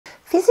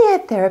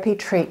Physiotherapy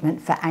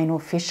treatment for anal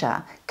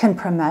fissure can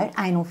promote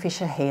anal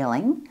fissure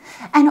healing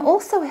and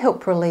also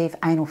help relieve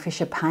anal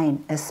fissure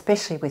pain,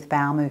 especially with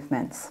bowel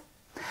movements.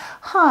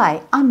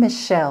 Hi, I'm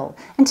Michelle,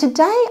 and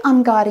today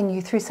I'm guiding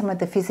you through some of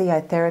the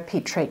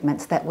physiotherapy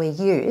treatments that we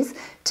use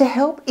to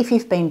help if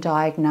you've been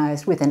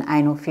diagnosed with an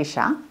anal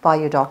fissure by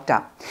your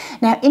doctor.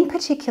 Now, in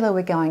particular,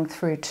 we're going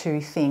through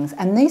two things,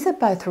 and these are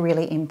both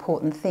really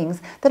important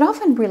things that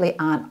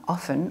aren't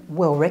often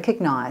well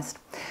recognised.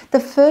 The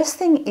first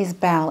thing is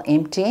bowel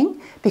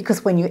emptying,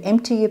 because when you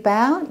empty your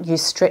bowel, you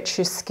stretch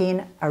your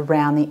skin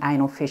around the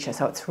anal fissure.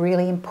 So it's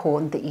really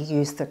important that you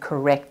use the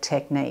correct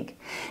technique.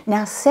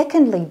 Now,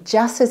 secondly,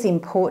 just as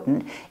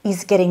important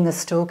is getting the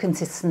stool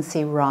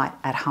consistency right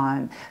at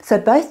home. So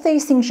both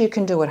these things you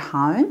can do at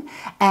home,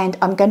 and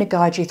I'm going to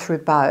guide you through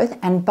both,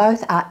 and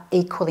both are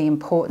equally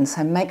important.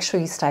 So make sure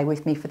you stay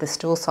with me for the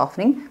stool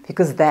softening,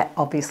 because that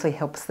obviously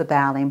helps the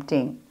bowel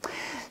emptying.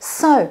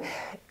 So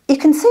you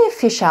can see a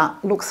fissure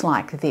looks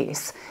like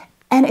this,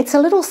 and it's a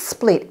little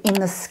split in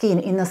the skin,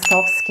 in the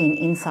soft skin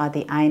inside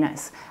the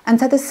anus. And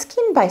so the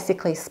skin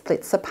basically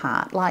splits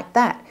apart like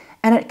that.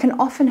 And it can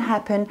often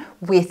happen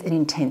with an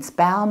intense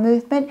bowel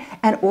movement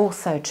and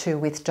also too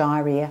with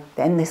diarrhoea.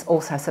 And there's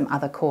also some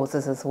other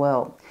causes as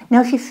well.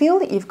 Now, if you feel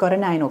that you've got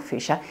an anal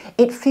fissure,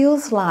 it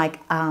feels like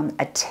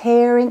a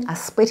tearing, a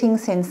splitting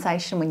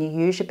sensation when you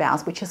use your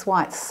bowels, which is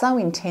why it's so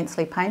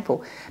intensely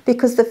painful,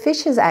 because the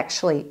fissure is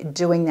actually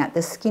doing that.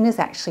 The skin is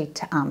actually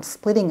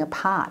splitting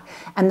apart,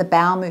 and the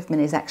bowel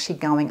movement is actually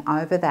going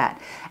over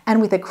that. And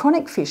with a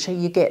chronic fissure,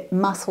 you get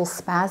muscle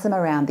spasm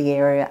around the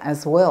area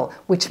as well,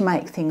 which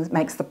makes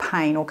the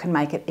pain, or can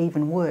make it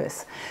even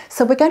worse.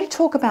 So we're going to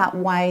talk about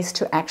ways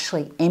to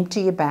actually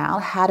empty your bowel,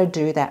 how to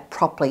do that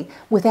properly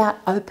without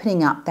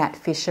opening up that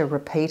fissure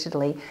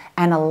repeatedly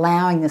and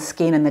allowing the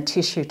skin and the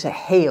tissue to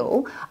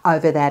heal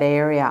over that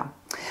area.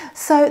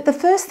 So the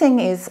first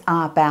thing is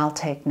our bowel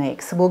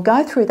technique. So we'll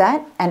go through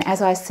that, and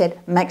as I said,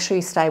 make sure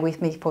you stay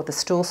with me for the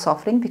stool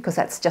softening, because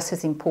that's just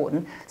as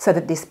important, so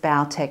that this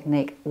bowel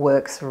technique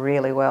works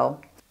really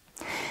well.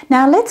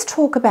 Now let's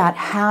talk about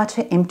how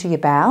to empty your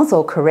bowels,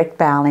 or correct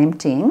bowel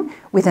emptying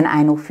with an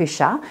anal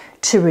fissure,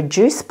 to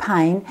reduce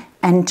pain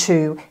and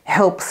to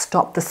help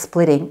stop the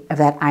splitting of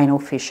that anal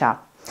fissure.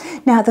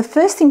 Now, the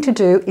first thing to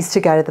do is to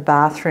go to the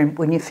bathroom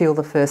when you feel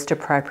the first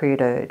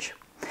appropriate urge.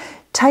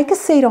 Take a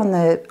seat on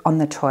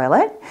the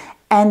toilet,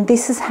 and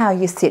this is how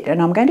you sit.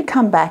 And I'm going to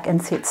come back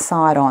and sit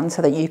side on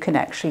so that you can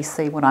actually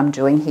see what I'm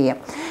doing here.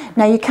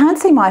 Now, you can't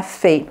see my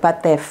feet,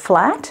 but they're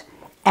flat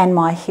and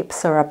my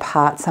hips are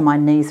apart, so my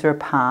knees are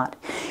apart.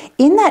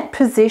 In that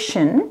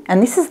position,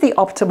 and this is the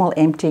optimal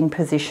emptying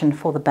position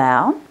for the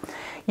bowel,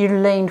 you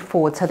lean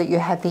forward so that you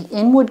have the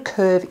inward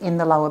curve in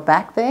the lower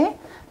back there.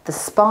 The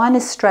spine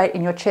is straight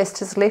and your chest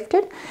is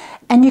lifted,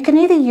 and you can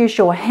either use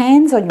your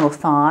hands on your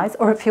thighs,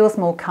 or it feels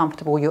more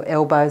comfortable, your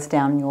elbows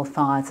down your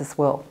thighs as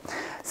well.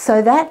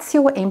 So that's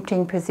your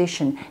emptying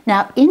position.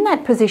 Now, in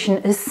that position,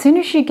 as soon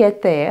as you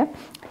get there,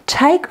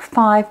 take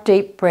 5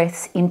 deep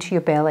breaths into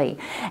your belly.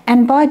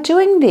 And by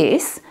doing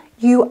this,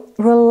 you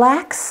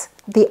relax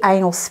the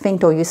anal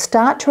sphincter, or you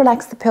start to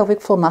relax the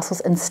pelvic floor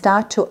muscles and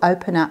start to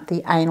open up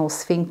the anal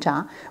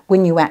sphincter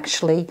when you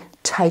actually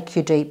take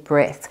your deep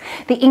breaths.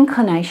 The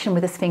inclination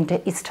with the sphincter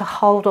is to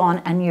hold on,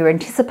 and you're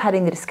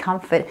anticipating the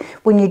discomfort.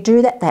 When you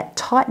do that, that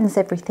tightens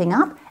everything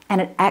up, and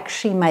it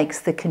actually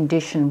makes the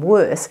condition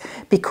worse,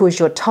 because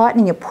you're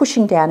tightening, you're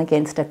pushing down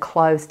against a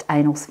closed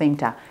anal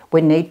sphincter.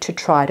 We need to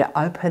try to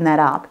open that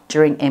up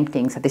during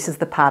emptying. So this is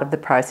the part of the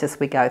process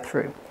we go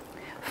through.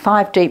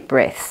 5 deep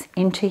breaths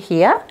into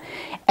here.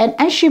 And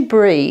as you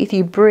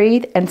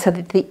breathe and so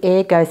that the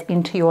air goes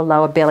into your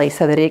lower belly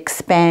so that it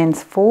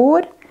expands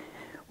forward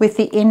with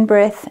the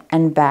in-breath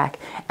and back.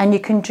 And you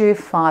can do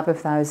 5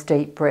 of those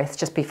deep breaths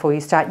just before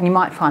you start. And you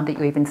might find that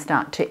you even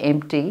start to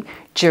empty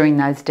during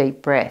those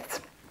deep breaths.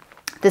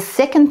 The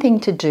second thing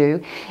to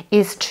do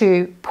is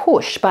to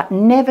push, but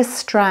never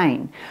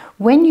strain.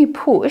 When you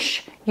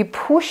push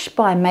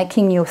by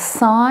making your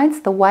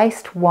sides, the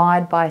waist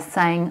wide, by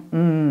saying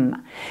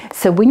mm.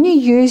 So when you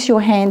use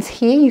your hands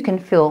here, you can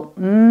feel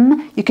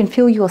you can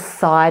feel your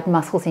side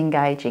muscles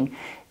engaging.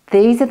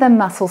 These are the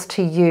muscles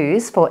to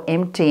use for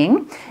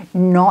emptying,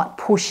 not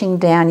pushing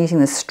down using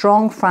the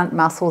strong front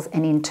muscles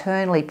and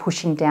internally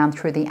pushing down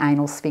through the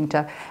anal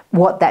sphincter.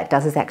 What that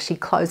does is actually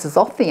closes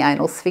off the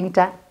anal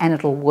sphincter, and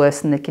it'll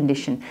worsen the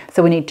condition.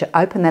 So we need to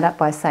open that up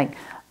by saying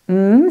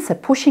so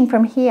pushing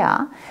from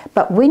here.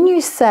 But when you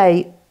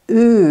say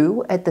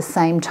ooh at the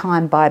same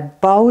time, by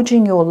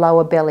bulging your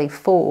lower belly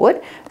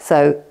forward,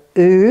 so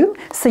ooh,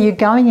 so you're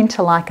going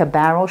into like a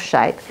barrel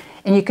shape,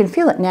 and you can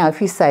feel it now.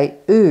 If you say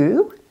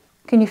ooh,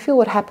 can you feel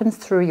what happens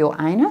through your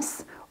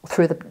anus, or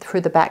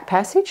through the back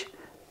passage?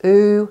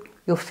 Ooh,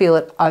 you'll feel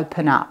it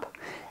open up.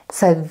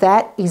 So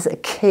that is a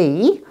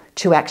key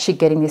to actually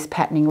getting this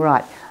patterning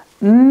right.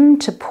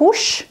 To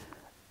push,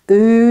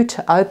 ooh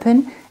to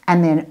open,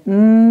 and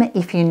then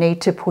if you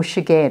need to push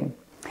again.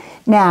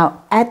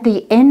 Now, at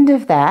the end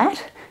of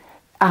that,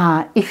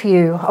 if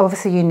you,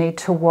 obviously you need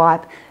to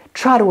wipe,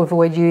 Try to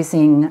avoid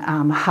using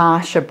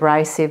harsh,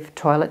 abrasive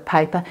toilet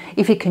paper.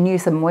 If you can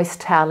use a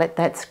moist towelette,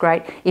 that's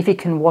great. If you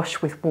can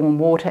wash with warm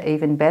water,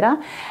 even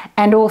better.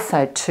 And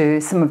also too,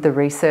 some of the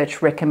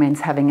research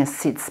recommends having a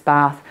sitz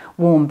bath.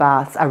 Warm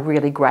baths are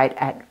really great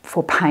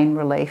for pain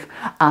relief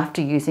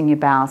after using your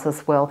bowels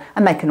as well.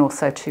 And they can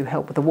also too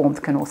help with the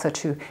warmth, can also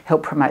too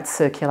help promote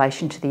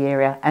circulation to the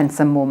area and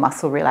some more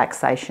muscle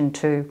relaxation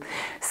too.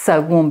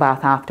 So warm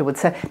bath afterwards.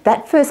 So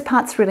that first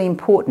part's really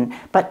important.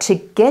 But to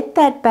get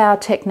that bowel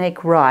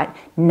technique right,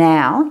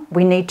 now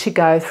we need to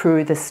go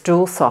through the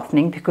stool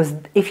softening, because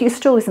if your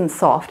stool isn't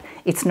soft,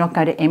 it's not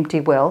going to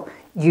empty well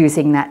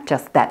using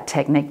just that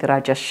technique that I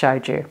just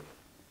showed you.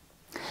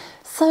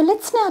 So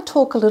let's now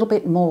talk a little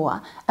bit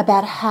more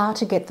about how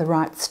to get the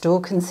right stool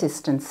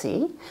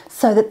consistency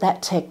so that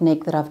that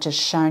technique that I've just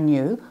shown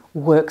you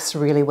works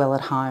really well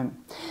at home.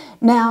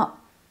 Now,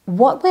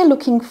 what we're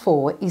looking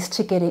for is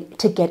to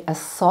get a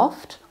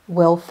soft,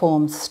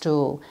 well-formed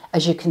stool,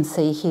 as you can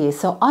see here.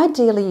 So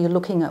ideally you're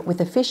looking at,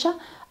 with a fissure,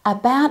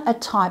 about a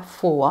type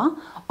 4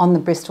 on the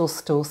Bristol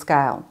stool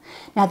scale.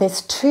 Now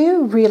there's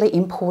two really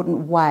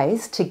important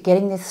ways to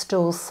getting this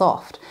stool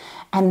soft.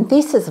 And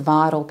this is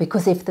vital,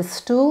 because if the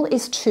stool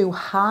is too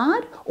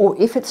hard or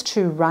if it's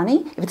too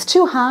runny, if it's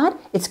too hard,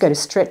 it's going to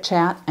stretch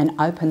out and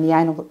open the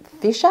anal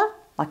fissure,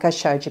 like I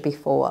showed you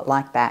before,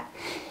 like that.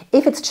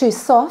 If it's too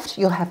soft,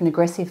 you'll have an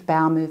aggressive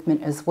bowel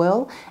movement as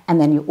well, and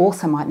then you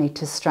also might need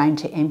to strain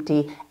to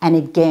empty, and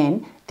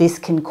again, this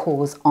can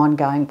cause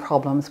ongoing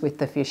problems with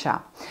the fissure.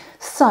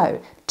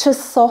 So, to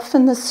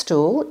soften the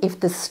stool, if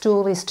the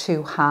stool is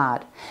too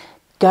hard,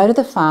 go to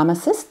the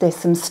pharmacist. There's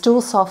some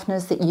stool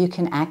softeners that you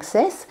can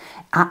access,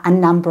 a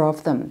number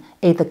of them,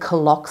 either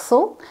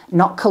Coloxal,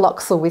 not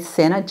Coloxal with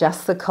Senna,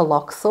 just the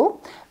Coloxal,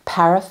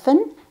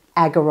 paraffin,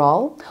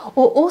 Agarol,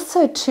 or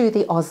also to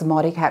the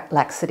osmotic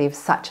laxatives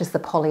such as the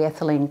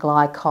polyethylene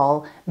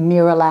glycol,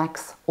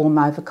 Miralax or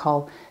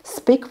Movicol.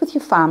 Speak with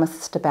your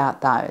pharmacist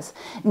about those.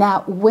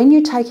 Now, when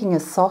you're taking a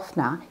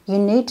softener, you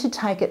need to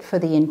take it for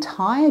the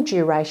entire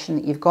duration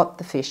that you've got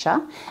the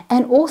fissure,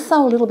 and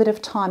also a little bit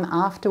of time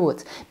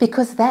afterwards,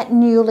 because that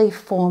newly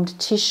formed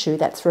tissue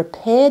that's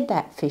repaired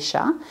that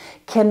fissure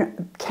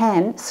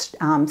can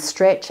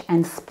stretch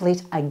and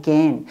split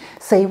again.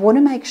 So you want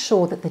to make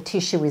sure that the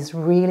tissue is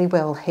really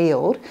well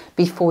healed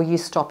before you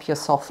stop your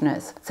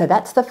softeners. So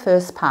that's the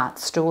first part,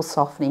 stool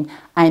softening,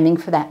 aiming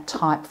for that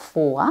type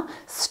 4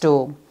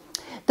 stool.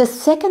 The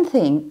second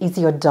thing is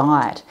your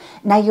diet.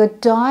 Now, your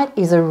diet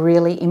is a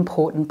really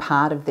important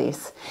part of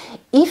this.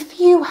 If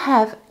you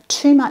have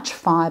too much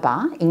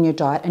fibre in your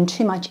diet and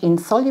too much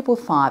insoluble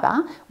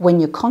fibre when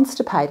you're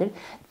constipated,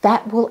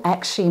 that will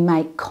actually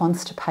make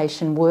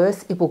constipation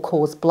worse. It will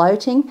cause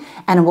bloating,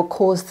 and it will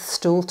cause the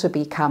stool to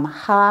become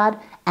hard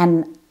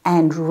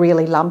and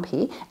really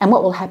lumpy. And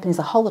what will happen is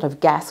a whole lot of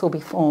gas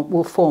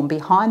will form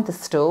behind the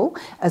stool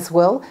as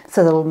well,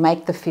 so that it'll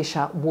make the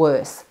fissure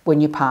worse when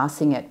you're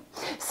passing it.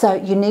 So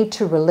you need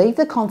to relieve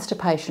the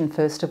constipation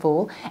first of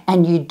all,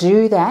 and you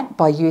do that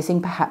by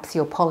using perhaps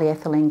your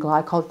polyethylene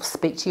glycol.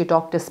 Speak to your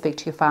doctor, speak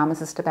to your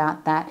pharmacist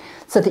about that,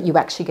 so that you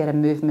actually get a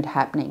movement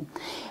happening.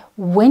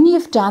 When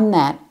you've done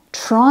that,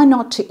 try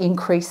not to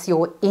increase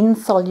your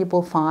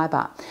insoluble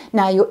fibre.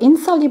 Now, your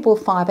insoluble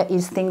fibre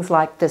is things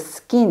like the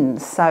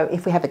skins. So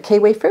if we have a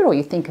kiwi fruit, or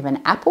you think of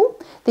an apple,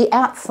 the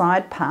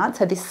outside part,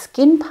 so this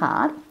skin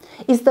part,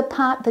 is the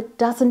part that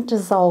doesn't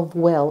dissolve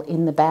well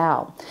in the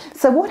bowel.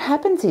 So what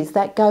happens is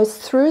that goes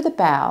through the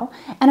bowel,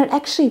 and it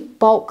actually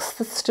bulks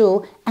the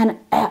stool, and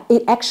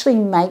it actually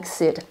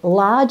makes it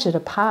larger to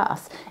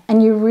pass.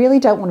 And you really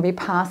don't want to be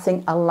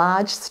passing a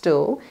large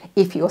stool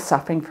if you're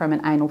suffering from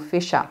an anal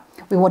fissure.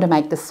 We want to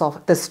make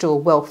the stool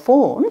well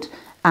formed,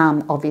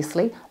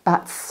 obviously,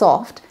 but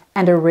soft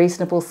and a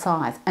reasonable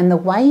size. And the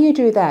way you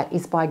do that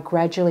is by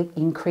gradually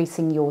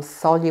increasing your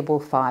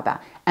soluble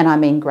fibre, and I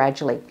mean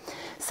gradually.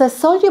 So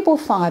soluble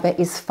fibre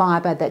is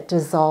fibre that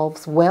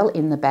dissolves well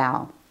in the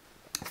bowel.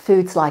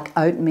 Foods like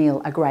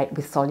oatmeal are great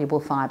with soluble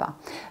fibre.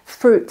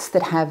 Fruits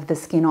that have the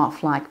skin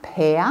off, like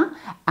pear,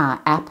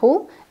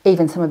 apple,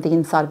 even some of the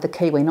inside of the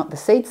kiwi, not the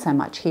seeds so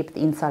much here, but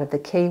the inside of the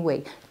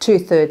kiwi.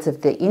 2/3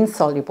 of the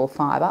insoluble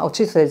fibre, or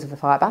 2/3 of the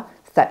fibre,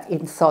 that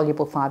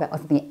insoluble fibre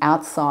on the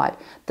outside.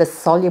 The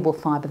soluble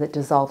fibre that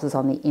dissolves is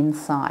on the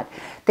inside.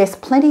 There's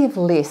plenty of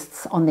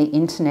lists on the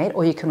internet,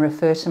 or you can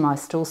refer to my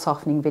stool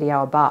softening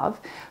video above,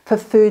 for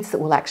foods that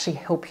will actually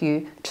help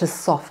you to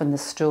soften the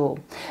stool.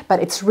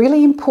 But it's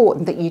really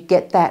important that you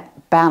get that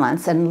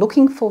balance, and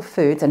looking for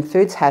foods, and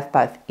foods have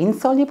both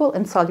insoluble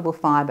and soluble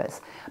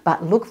fibres,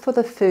 but look for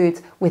the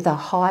foods with a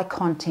high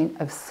content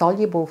of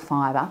soluble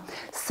fibre,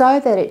 so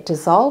that it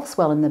dissolves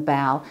well in the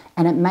bowel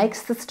and it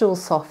makes the stool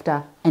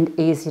softer and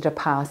easier to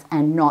pass,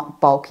 and not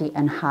bulky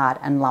and hard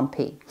and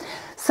lumpy.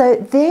 So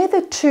they're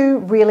the two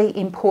really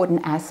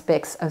important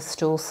aspects of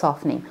stool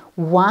softening.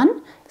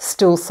 One,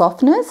 stool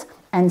softeners,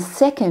 and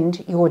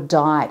second, your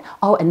diet.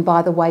 Oh, and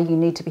by the way, you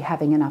need to be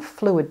having enough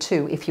fluid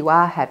too, if you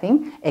are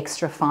having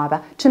extra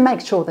fibre, to make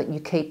sure that you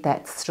keep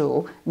that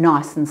stool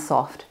nice and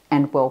soft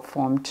and well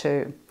formed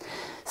too.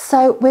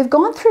 So we've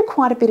gone through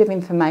quite a bit of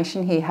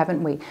information here,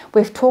 haven't we?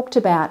 We've talked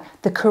about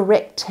the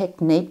correct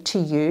technique to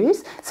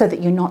use so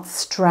that you're not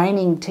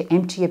straining to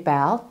empty your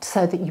bowel,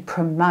 so that you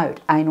promote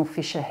anal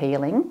fissure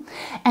healing.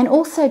 And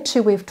also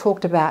too, we've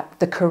talked about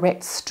the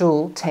correct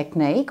stool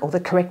technique, or the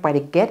correct way to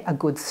get a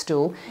good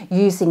stool,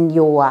 using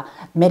your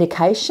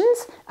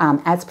medications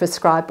as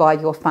prescribed by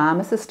your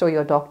pharmacist or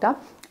your doctor.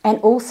 And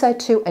also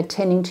to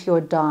attending to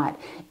your diet,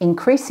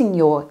 increasing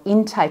your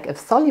intake of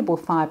soluble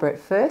fibre at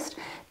first.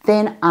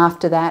 Then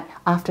after that,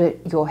 after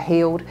you're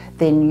healed,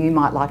 then you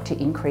might like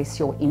to increase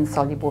your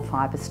insoluble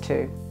fibres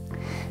too.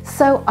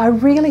 So I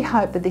really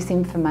hope that this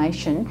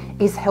information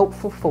is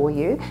helpful for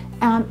you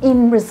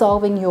in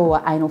resolving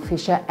your anal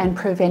fissure and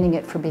preventing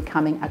it from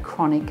becoming a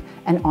chronic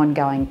and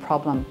ongoing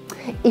problem.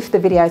 If the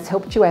video has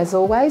helped you, as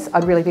always,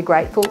 I'd really be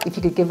grateful if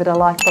you could give it a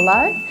like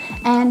below,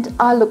 and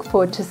I look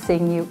forward to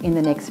seeing you in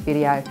the next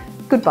video.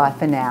 Goodbye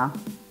for now.